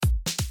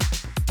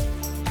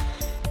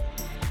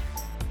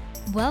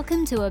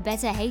Welcome to A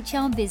Better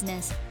HR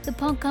Business, the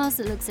podcast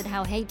that looks at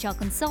how HR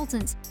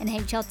consultants and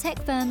HR tech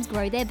firms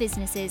grow their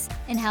businesses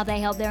and how they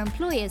help their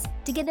employers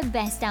to get the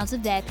best out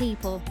of their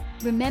people.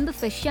 Remember,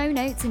 for show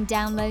notes and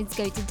downloads,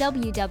 go to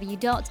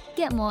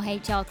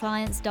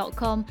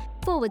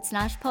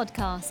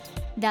www.getmorehrclients.com/podcast.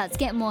 That's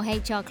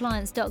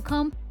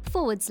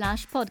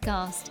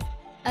getmorehrclients.com/podcast.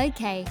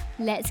 Okay,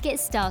 let's get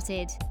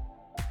started.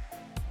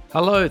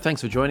 Hello,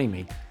 thanks for joining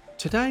me.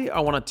 Today, I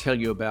want to tell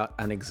you about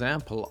an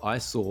example I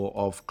saw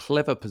of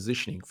clever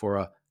positioning for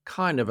a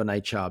kind of an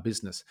HR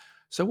business.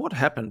 So what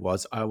happened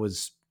was I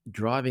was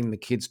driving the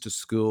kids to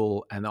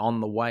school, and on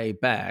the way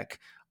back,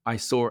 I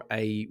saw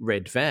a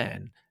red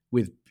van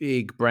with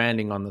big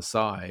branding on the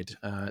side.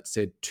 It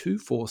said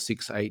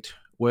 2468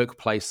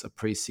 Workplace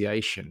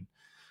Appreciation.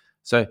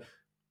 So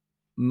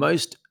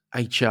most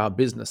HR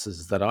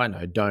businesses that I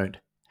know don't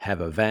have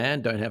a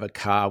van, don't have a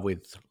car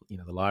with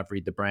the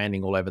livery, the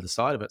branding all over the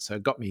side of it. So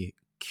it got me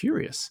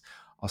curious.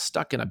 I was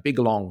stuck in a big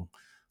long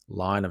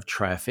line of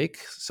traffic.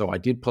 So I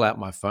did pull out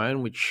my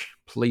phone, which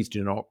please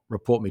do not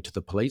report me to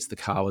the police. The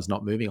car was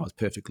not moving. I was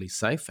perfectly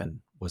safe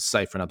and was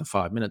safe for another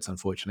 5 minutes,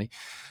 unfortunately.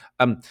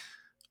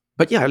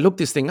 But yeah, I looked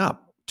this thing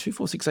up,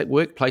 2468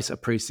 Workplace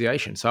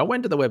Appreciation. So I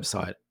went to the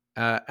website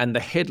and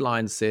the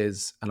headline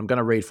says, and I'm going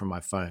to read from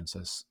my phone, so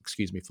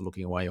excuse me for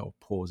looking away or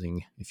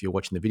pausing if you're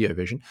watching the video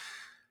version,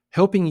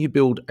 helping you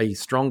build a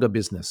stronger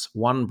business,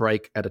 one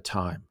break at a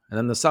time. And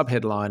then the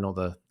subheadline or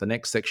the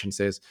next section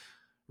says,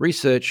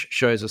 research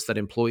shows us that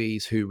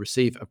employees who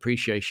receive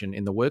appreciation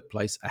in the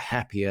workplace are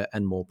happier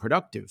and more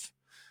productive.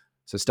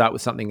 So start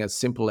with something as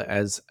simple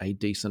as a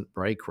decent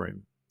break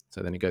room.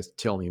 So then it goes,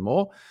 tell me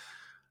more.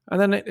 And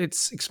then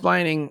it's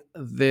explaining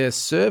their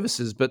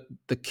services, but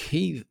the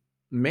key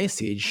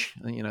message,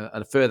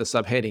 a further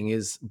subheading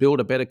is build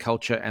a better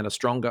culture and a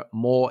stronger,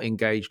 more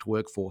engaged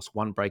workforce,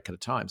 one break at a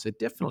time. So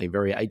definitely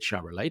very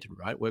HR related,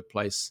 right?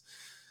 Workplace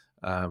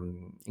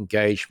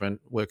engagement,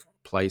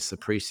 workplace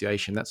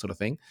appreciation, that sort of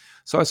thing.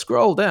 So I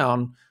scroll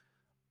down.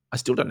 I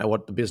still don't know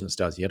what the business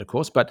does yet, of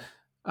course, but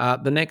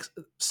the next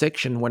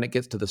section when it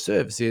gets to the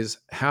service is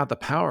how the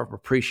power of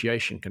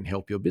appreciation can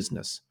help your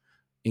business.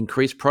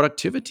 Increase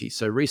productivity.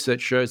 So research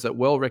shows that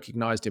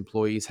well-recognized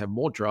employees have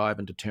more drive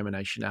and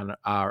determination and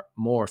are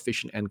more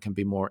efficient and can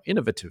be more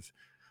innovative.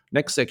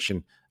 Next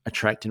section,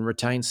 attract and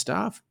retain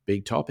staff.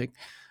 Big topic.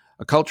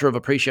 A culture of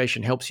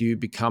appreciation helps you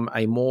become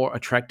a more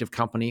attractive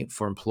company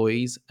for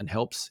employees and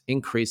helps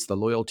increase the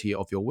loyalty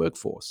of your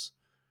workforce.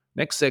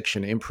 Next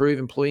section, improve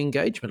employee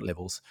engagement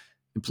levels.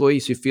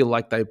 Employees who feel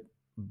like they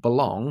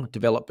belong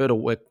develop better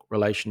work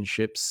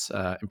relationships,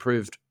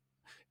 improved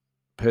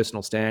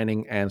personal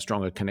standing, and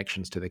stronger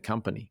connections to their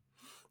company.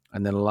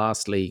 And then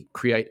lastly,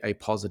 create a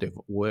positive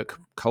work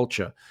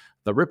culture.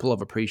 The ripple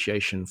of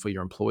appreciation for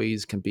your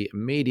employees can be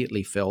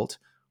immediately felt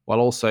while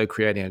also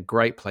creating a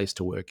great place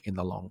to work in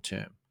the long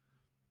term.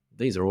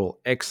 These are all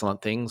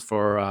excellent things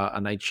for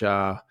an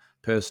HR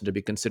person to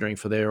be considering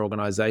for their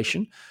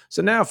organization.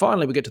 So now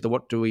finally we get to the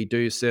what do we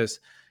do says.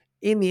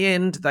 In the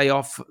end, they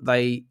offer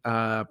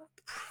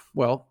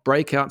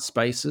breakout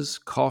spaces,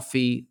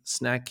 coffee,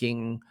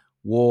 snacking,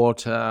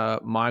 water,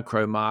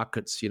 micro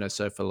markets,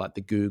 so for like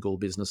the Google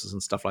businesses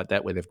and stuff like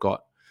that, where they've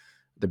got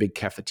the big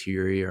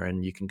cafeteria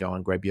and you can go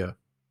and grab your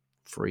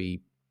free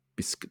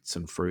biscuits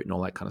and fruit and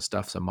all that kind of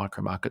stuff. So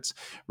micro markets,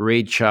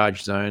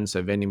 recharge zones,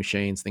 so vending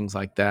machines, things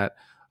like that,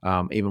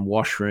 even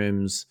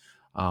washrooms,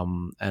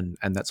 and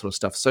that sort of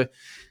stuff. So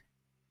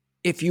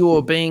if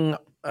you're being,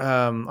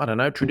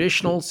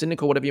 traditional,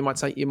 cynical, whatever you might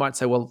say,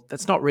 well,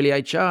 that's not really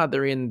HR.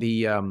 They're in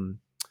the,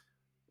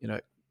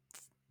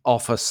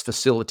 office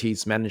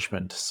facilities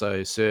management,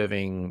 so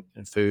serving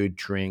food,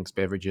 drinks,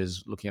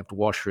 beverages, looking after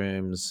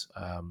washrooms,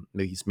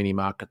 these mini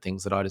market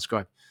things that I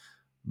described.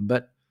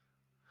 But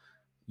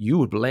you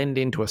would blend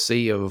into a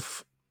sea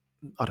of,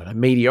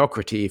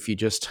 mediocrity if you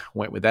just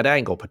went with that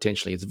angle,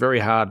 potentially. It's a very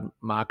hard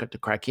market to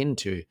crack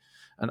into.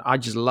 And I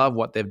just love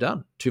what they've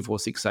done,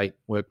 2468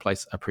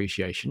 Workplace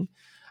Appreciation.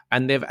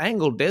 And they've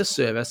angled their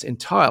service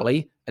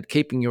entirely at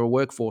keeping your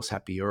workforce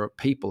happy, your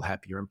people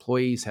happy, your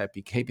employees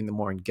happy, keeping them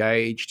more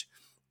engaged.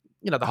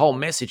 The whole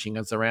messaging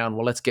is around,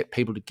 well, let's get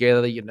people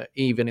together,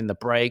 even in the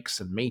breaks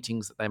and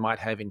meetings that they might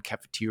have in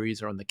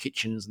cafeterias or in the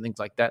kitchens and things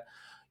like that.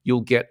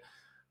 You'll get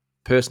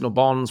personal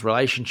bonds,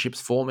 relationships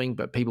forming,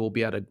 but people will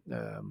be able to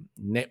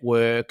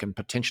network and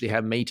potentially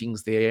have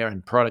meetings there,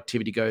 and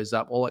productivity goes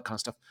up, all that kind of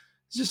stuff.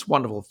 It's just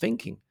wonderful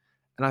thinking.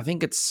 And I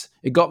think it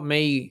got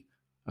me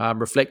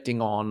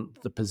reflecting on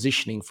the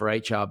positioning for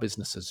HR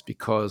businesses,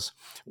 because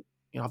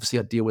obviously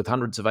I deal with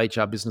hundreds of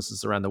HR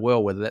businesses around the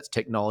world, whether that's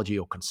technology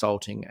or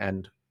consulting,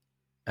 and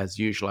as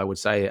usual, I would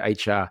say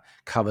HR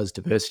covers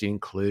diversity,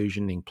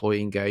 inclusion,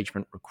 employee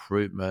engagement,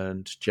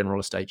 recruitment,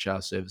 generalist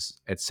HR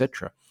services,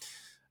 etc.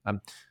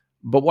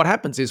 But what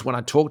happens is when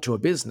I talk to a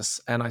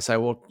business and I say,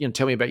 well,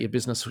 tell me about your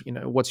business,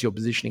 what's your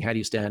positioning? How do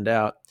you stand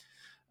out?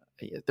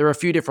 There are a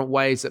few different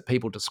ways that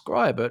people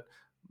describe it,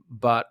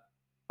 but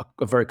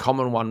a very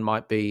common one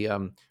might be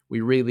we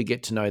really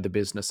get to know the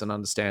business and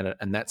understand it,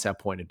 and that's our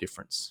point of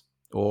difference.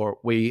 or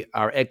we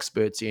are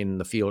experts in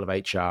the field of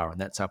HR, and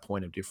that's our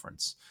point of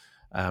difference.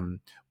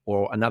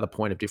 Or another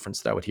point of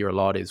difference that I would hear a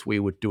lot is we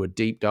would do a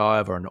deep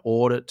dive or an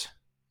audit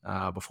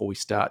before we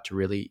start to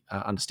really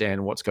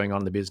understand what's going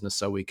on in the business,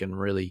 so we can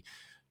really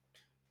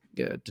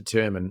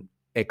determine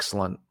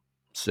excellent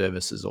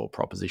services or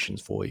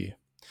propositions for you.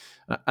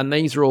 And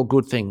these are all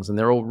good things, and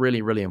they're all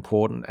really, really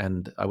important,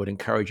 and I would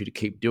encourage you to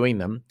keep doing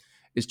them.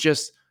 It's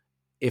just,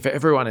 if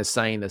everyone is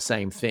saying the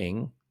same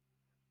thing,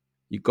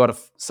 you've got to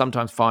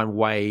sometimes find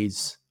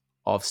ways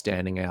of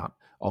standing out,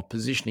 of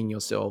positioning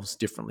yourselves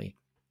differently.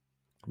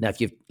 Now,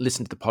 if you've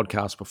listened to the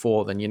podcast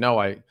before, then you know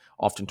I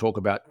often talk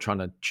about trying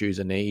to choose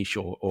a niche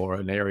or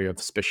an area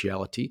of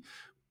speciality.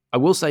 I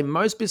will say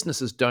most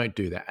businesses don't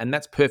do that, and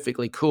that's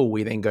perfectly cool.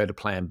 We then go to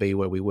plan B,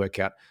 where we work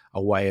out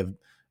a way of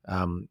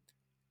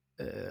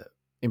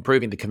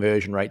improving the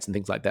conversion rates and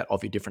things like that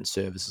of your different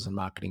services and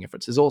marketing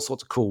efforts. There's all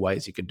sorts of cool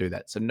ways you can do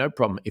that. So no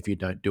problem if you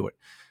don't do it.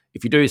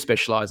 If you do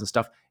specialize and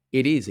stuff,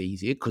 it is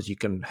easier because you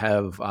can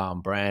have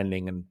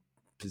branding and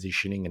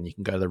positioning, and you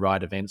can go to the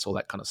right events, all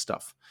that kind of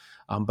stuff.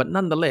 But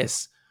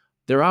nonetheless,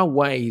 there are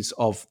ways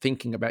of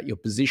thinking about your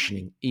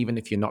positioning, even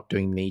if you're not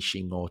doing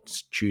niching or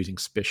choosing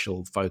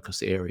special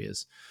focus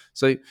areas.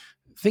 So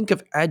think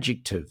of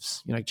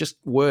adjectives, just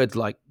words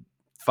like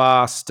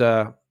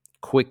faster,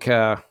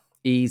 quicker,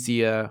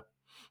 easier,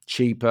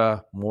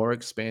 cheaper, more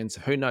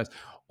expensive, who knows,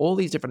 all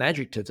these different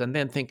adjectives, and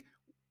then think,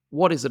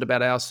 what is it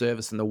about our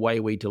service and the way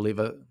we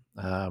deliver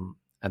and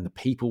the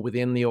people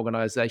within the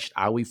organization?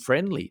 Are we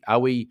friendly? Are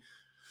we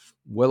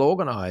well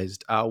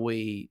organized? Are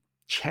we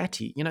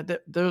chatty?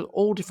 There are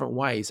all different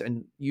ways,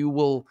 and you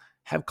will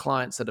have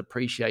clients that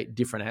appreciate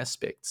different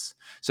aspects.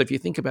 So if you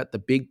think about the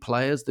big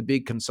players, the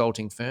big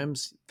consulting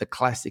firms, the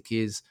classic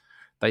is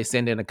they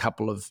send in a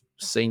couple of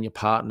senior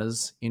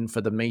partners in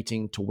for the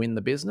meeting to win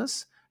the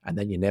business, and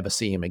then you never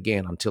see them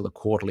again until the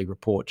quarterly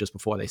report just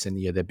before they send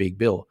you their big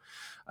bill.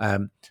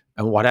 And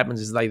what happens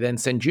is they then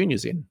send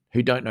juniors in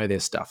who don't know their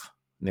stuff.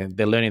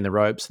 They're learning the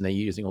ropes, and they're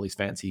using all these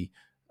fancy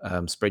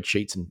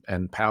spreadsheets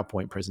and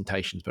PowerPoint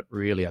presentations, but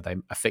really, are they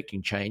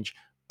affecting change?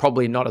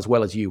 Probably not as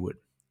well as you would.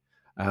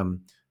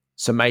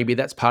 So maybe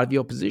that's part of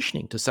your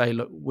positioning, to say,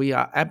 look, we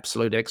are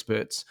absolute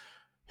experts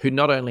who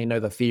not only know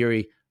the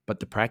theory, but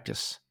the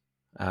practice.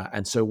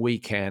 And so we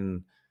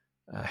can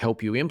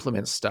help you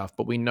implement stuff,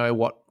 but we know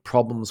what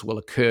problems will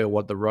occur,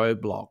 what the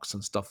roadblocks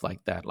and stuff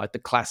like that. Like the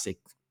classic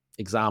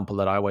example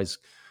that I always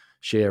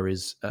share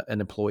is an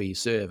employee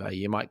survey.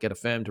 You might get a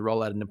firm to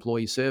roll out an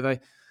employee survey,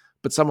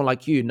 but someone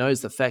like you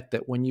knows the fact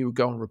that when you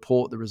go and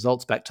report the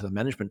results back to the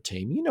management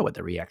team, you know what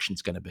the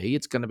reaction's going to be.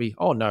 It's going to be,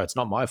 oh, no, it's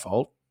not my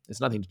fault.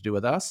 It's nothing to do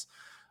with us.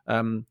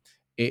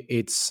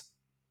 It's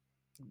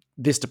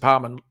this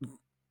department,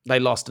 they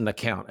lost an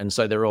account, and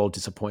so they're all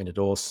disappointed.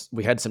 Or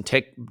we had some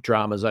tech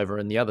dramas over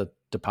in the other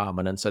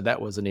department, and so that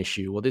was an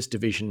issue. Or this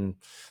division,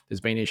 there's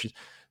been issues.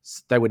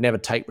 They would never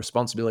take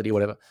responsibility or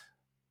whatever.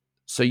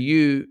 So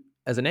you,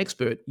 as an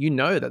expert, you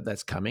know that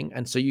that's coming,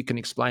 and so you can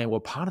explain, well,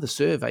 part of the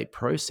survey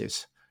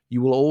process,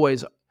 you will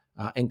always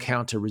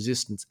encounter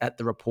resistance at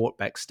the report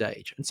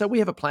backstage. And so we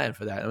have a plan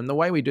for that. And the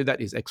way we do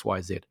that is X,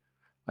 Y, Z.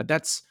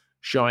 That's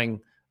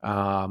showing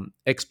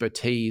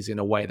expertise in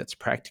a way that's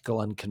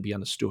practical and can be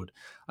understood.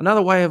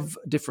 Another way of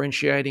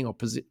differentiating or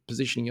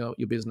positioning your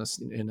business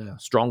in a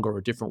stronger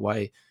or different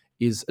way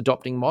is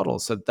adopting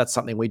models. So that's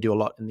something we do a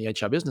lot in the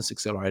HR Business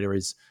Accelerator,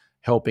 is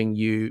helping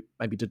you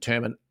maybe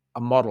determine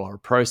a model or a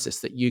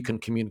process that you can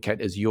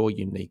communicate as your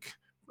unique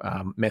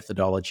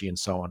methodology and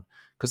so on.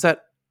 Because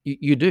that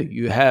you do.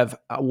 You have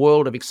a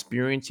world of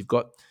experience. You've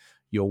got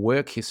your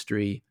work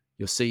history,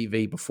 your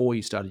CV before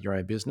you started your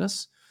own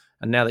business.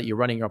 And now that you're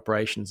running your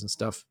operations and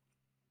stuff,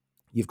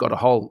 you've got a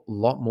whole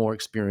lot more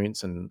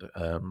experience, and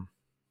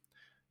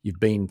you've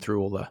been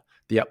through all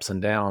the ups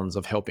and downs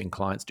of helping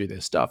clients do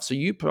their stuff. So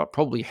you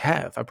probably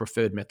have a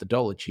preferred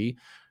methodology,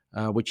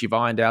 which you've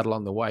ironed out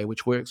along the way,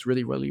 which works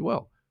really, really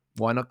well.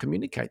 Why not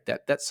communicate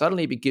that? That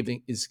suddenly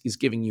is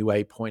giving you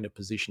a point of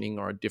positioning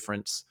or a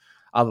difference,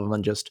 other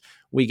than just,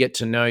 we get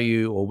to know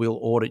you, or we'll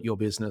audit your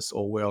business,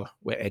 or we're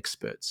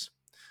experts.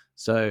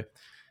 So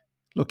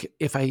look,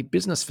 if a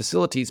business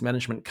facilities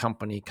management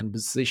company can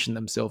position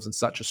themselves in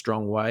such a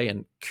strong way,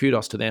 and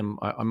kudos to them,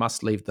 I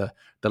must leave the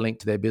link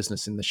to their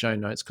business in the show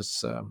notes,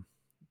 because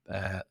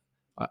I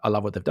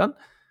love what they've done.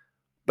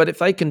 But if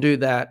they can do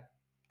that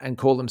and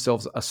call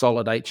themselves a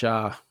solid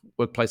HR,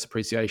 workplace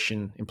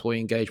appreciation,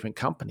 employee engagement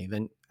company,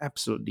 then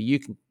absolutely you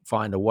can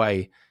find a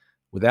way,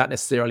 without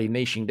necessarily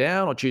niching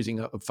down or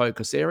choosing a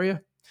focus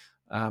area.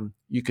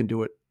 You can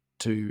do it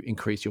to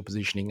increase your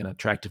positioning and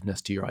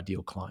attractiveness to your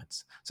ideal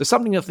clients. So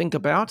something to think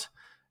about,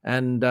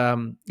 and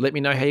let me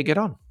know how you get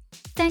on.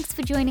 Thanks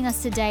for joining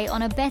us today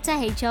on A Better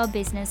HR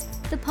Business,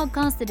 the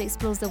podcast that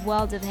explores the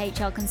world of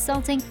HR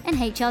consulting and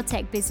HR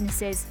tech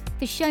businesses.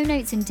 For show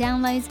notes and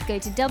downloads, go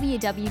to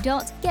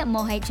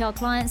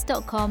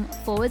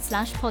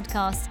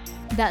www.getmorehrclients.com/podcast.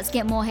 That's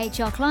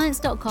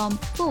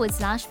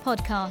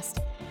getmorehrclients.com/podcast.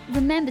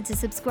 Remember to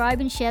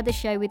subscribe and share the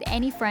show with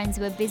any friends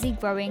who are busy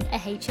growing a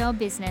HR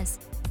business.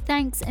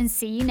 Thanks, and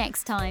see you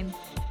next time.